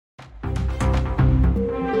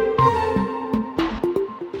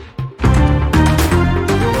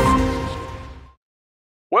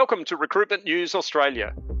Welcome to Recruitment News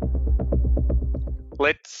Australia.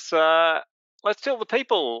 Let's tell the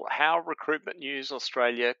people how Recruitment News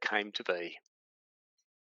Australia came to be.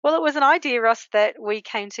 Well, it was an idea, Ross, that we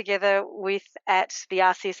came together with at the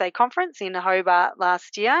RCSA conference in Hobart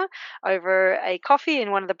last year. Over a coffee in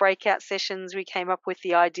one of the breakout sessions, we came up with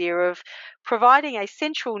the idea of providing a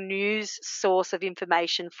central news source of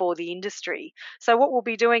information for the industry. So what we'll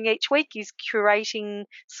be doing each week is curating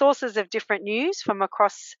sources of different news from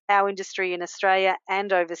across our industry in Australia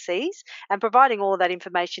and overseas, and providing all of that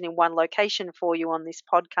information in one location for you on this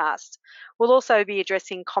podcast. We'll also be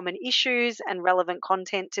addressing common issues and relevant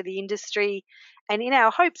content to the industry, and in our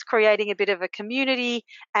hopes, creating a bit of a community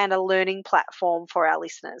and a learning platform for our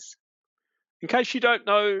listeners. In case you don't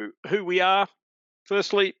know who we are,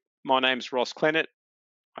 firstly, my name's Ross Adele.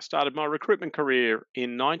 I started my recruitment career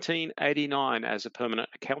in 1989 as a permanent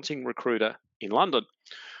accounting recruiter in London.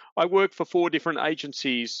 I worked for 4 different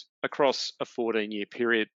agencies across a 14-year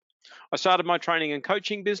period. I started my training and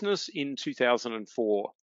coaching business in 2004.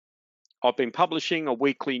 I've been publishing a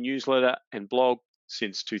weekly newsletter and blog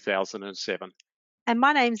since 2007. And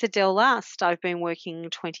my name's Adele Last. I've been working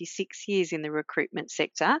 26 years in the recruitment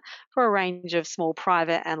sector for a range of small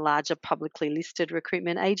private and larger publicly listed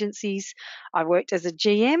recruitment agencies. I worked as a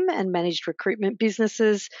GM and managed recruitment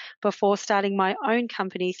businesses before starting my own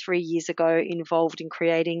company 3 years ago, involved in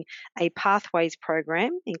creating a pathways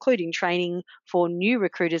program, including training for new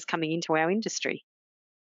recruiters coming into our industry.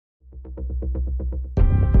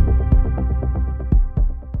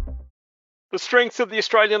 The strength of the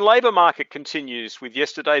Australian labour market continues, with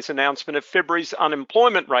yesterday's announcement of February's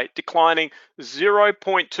unemployment rate declining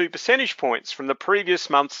 0.2 percentage points from the previous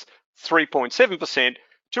month's 3.7%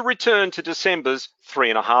 to return to December's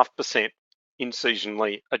 3.5% in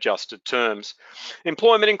seasonally adjusted terms.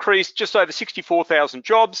 Employment increased just over 64,000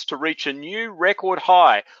 jobs to reach a new record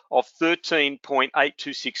high of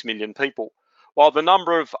 13.826 million people, while the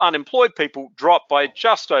number of unemployed people dropped by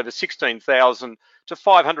just over 16,000 to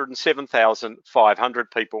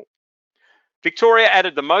 507,500 people. Victoria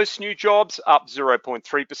added the most new jobs, up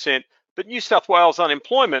 0.3%, but New South Wales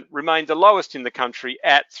unemployment remained the lowest in the country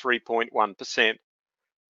at 3.1%.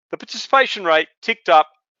 The participation rate ticked up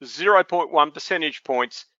 0.1 percentage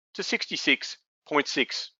points to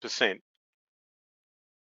 66.6%.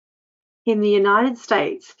 In the United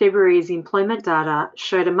States, February's employment data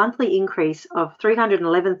showed a monthly increase of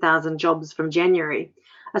 311,000 jobs from January,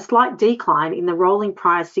 a slight decline in the rolling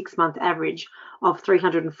prior 6-month average of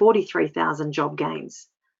 343,000 job gains.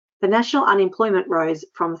 The national unemployment rose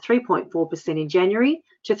from 3.4% in January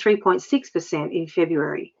to 3.6% in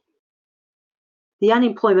February. The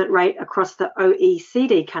unemployment rate across the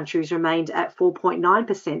OECD countries remained at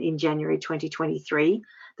 4.9% in January 2023,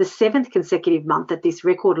 the 7th consecutive month at this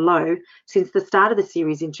record low since the start of the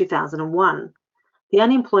series in 2001. The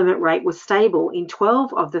unemployment rate was stable in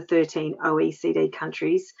 12 of the 13 OECD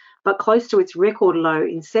countries, but close to its record low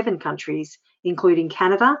in 7 countries, including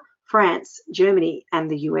Canada, France, Germany, and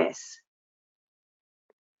the US.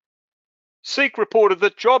 SEEK reported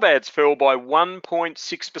that job ads fell by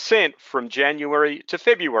 1.6% from January to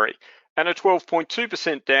February and are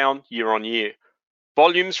 12.2% down year on year.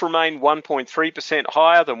 Volumes remain 1.3%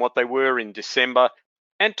 higher than what they were in December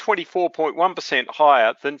and 24.1%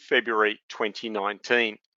 higher than February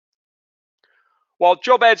 2019. While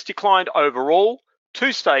job ads declined overall,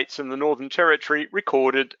 2 states in the Northern Territory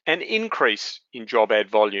recorded an increase in job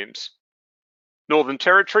ad volumes. Northern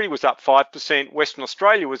Territory was up 5%, Western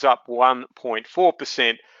Australia was up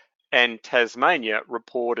 1.4%, and Tasmania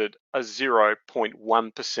reported a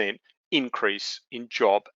 0.1% increase in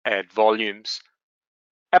job ad volumes.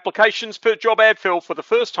 Applications per job ad fell for the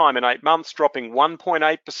first time in 8 months, dropping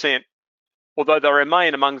 1.8%, although they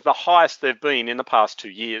remain among the highest they've been in the past 2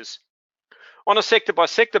 years. On a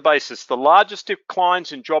sector-by-sector basis, the largest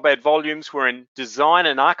declines in job ad volumes were in design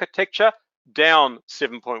and architecture, down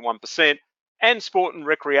 7.1%, and sport and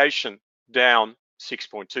recreation, down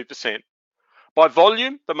 6.2%. By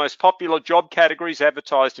volume, the most popular job categories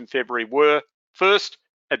advertised in February were: first,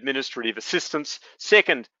 administrative assistants;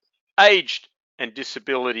 second, aged and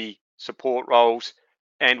disability support roles;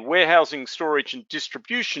 and warehousing, storage and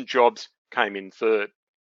distribution jobs came in third.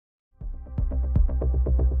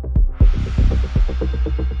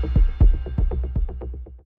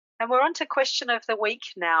 And we're on to question of the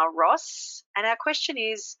week now, Ross. And our question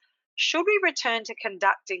is, should we return to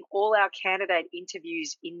conducting all our candidate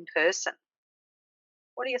interviews in person?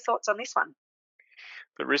 What are your thoughts on this one?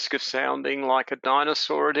 The risk of sounding like a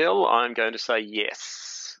dinosaur, Adele, I'm going to say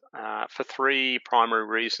yes, for 3 primary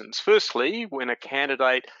reasons. Firstly, when a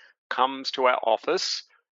candidate comes to our office,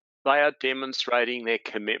 They are demonstrating their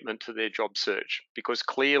commitment to their job search, because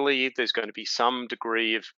clearly there's going to be some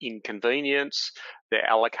degree of inconvenience. They're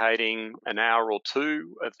allocating an hour or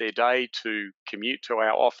two of their day to commute to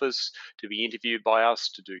our office, to be interviewed by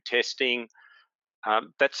us, to do testing.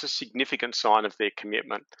 That's a significant sign of their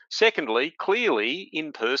commitment. Secondly, clearly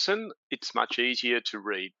in person, it's much easier to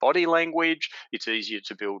read body language, it's easier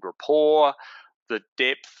to build rapport. The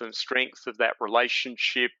depth and strength of that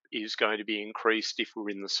relationship is going to be increased if we're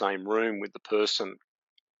in the same room with the person.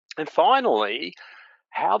 And finally,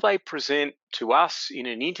 how they present to us in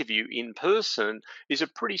an interview in person is a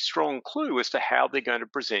pretty strong clue as to how they're going to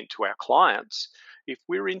present to our clients. If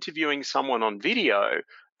we're interviewing someone on video,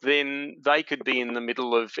 then they could be in the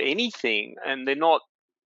middle of anything and they're not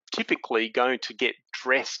typically going to get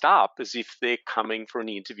dressed up as if they're coming for an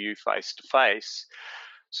interview face to face.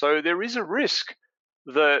 So there is a risk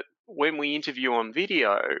that when we interview on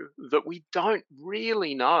video, that we don't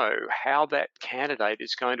really know how that candidate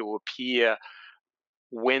is going to appear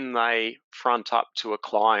when they front up to a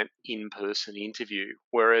client in-person interview.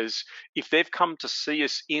 Whereas if they've come to see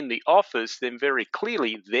us in the office, then very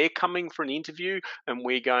clearly they're coming for an interview and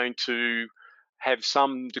we're going to have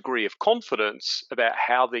some degree of confidence about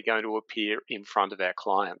how they're going to appear in front of our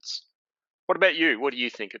clients. What about you? What do you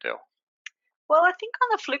think, Adele? Well, I think on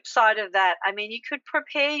the flip side of that, I mean, you could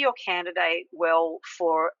prepare your candidate well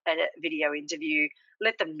for a video interview,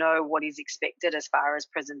 let them know what is expected as far as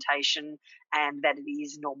presentation and that it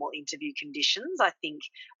is normal interview conditions. I think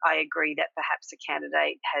I agree that perhaps a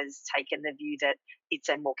candidate has taken the view that it's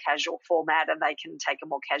a more casual format and they can take a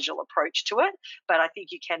more casual approach to it. But I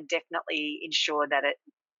think you can definitely ensure that it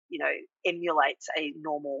emulates a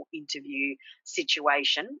normal interview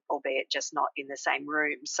situation, albeit just not in the same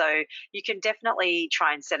room. So you can definitely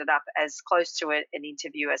try and set it up as close to an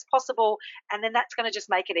interview as possible. And then that's going to just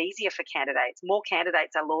make it easier for candidates. More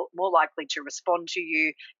candidates are more likely to respond to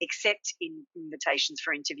you, accept invitations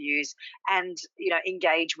for interviews, and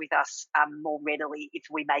engage with us more readily if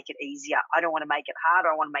we make it easier. I don't want to make it harder.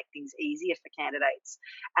 I want to make things easier for candidates.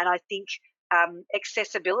 And I think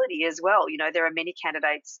accessibility as well. There are many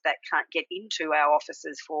candidates that can't get into our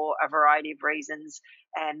offices for a variety of reasons.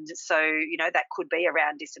 And so, that could be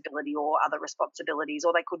around disability or other responsibilities,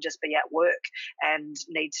 or they could just be at work and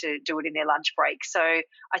need to do it in their lunch break. So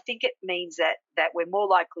I think it means that we're more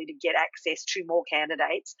likely to get access to more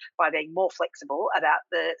candidates by being more flexible about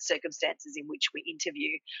the circumstances in which we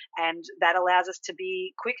interview. And that allows us to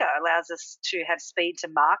be quicker, allows us to have speed to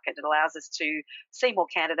market, it allows us to see more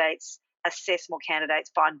candidates, assess more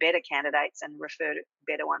candidates, find better candidates, and refer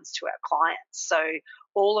better ones to our clients. So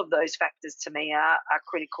all of those factors to me are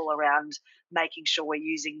critical around making sure we're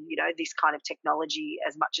using this kind of technology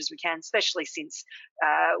as much as we can, especially since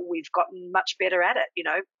we've gotten much better at it.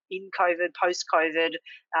 In COVID, post-COVID,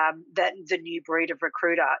 that the new breed of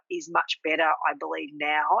recruiter is much better, I believe,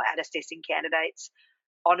 now at assessing candidates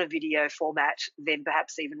on a video format than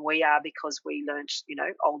perhaps even we are, because we learnt,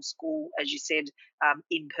 old school, as you said,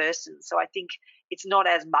 in person. So I think it's not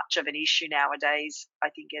as much of an issue nowadays, I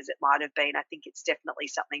think, as it might have been. I think it's definitely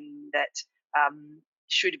something that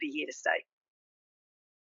should be here to stay.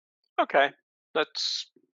 Okay,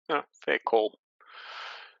 that's a fair call.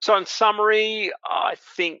 So in summary, I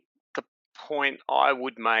think the point I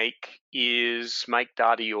would make is make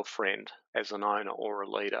data your friend as an owner or a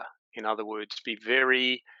leader. In other words, be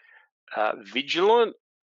very vigilant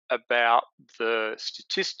about the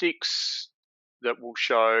statistics that will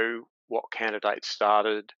show what candidates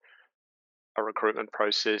started a recruitment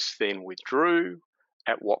process, then withdrew.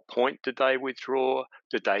 At what point did they withdraw?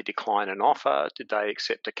 Did they decline an offer? Did they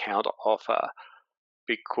accept a counter offer?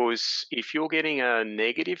 Because if you're getting a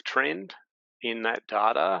negative trend in that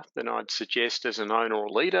data, then I'd suggest as an owner or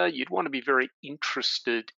leader, you'd want to be very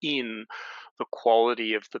interested in the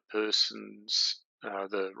quality of the person's,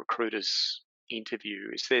 the recruiter's interview.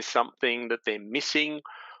 Is there something that they're missing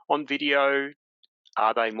on video?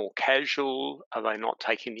 Are they more casual? Are they not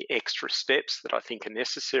taking the extra steps that I think are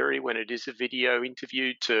necessary when it is a video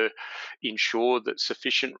interview to ensure that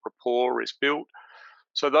sufficient rapport is built?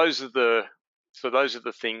 So those are the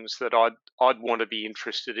things that I'd want to be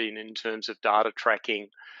interested in terms of data tracking.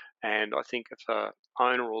 And I think if an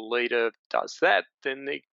owner or leader does that, then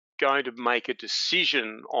they're going to make a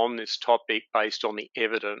decision on this topic based on the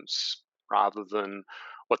evidence rather than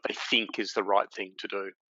what they think is the right thing to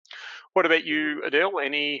do. What about you, Adele?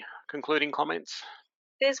 Any concluding comments?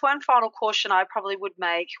 There's one final caution I probably would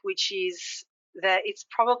make, which is that it's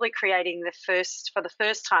probably creating for the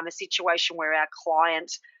first time, a situation where our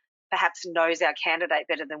client perhaps knows our candidate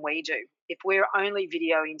better than we do. If we're only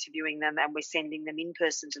video interviewing them and we're sending them in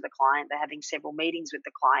person to the client, they're having several meetings with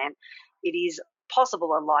the client, it is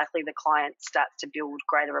possible and likely the client starts to build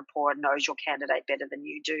greater rapport and knows your candidate better than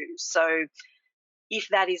you do. So if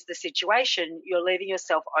that is the situation, you're leaving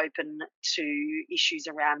yourself open to issues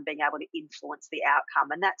around being able to influence the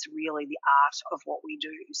outcome. And that's really the art of what we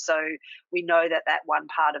do. So we know that one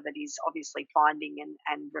part of it is obviously finding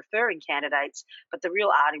and referring candidates, but the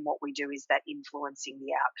real art in what we do is that influencing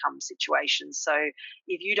the outcome situation. So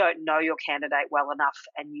if you don't know your candidate well enough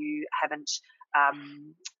and you haven't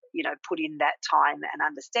put in that time and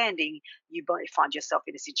understanding, you might find yourself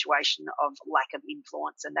in a situation of lack of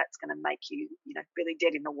influence, and that's going to make you, really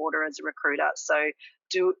dead in the water as a recruiter. So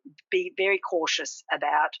be very cautious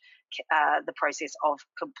about the process of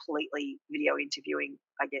completely video interviewing,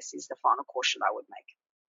 I guess, is the final caution I would make.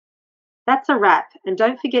 That's a wrap. And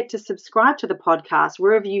don't forget to subscribe to the podcast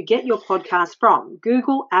wherever you get your podcast from,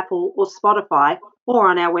 Google, Apple, or Spotify, or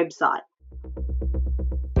on our website.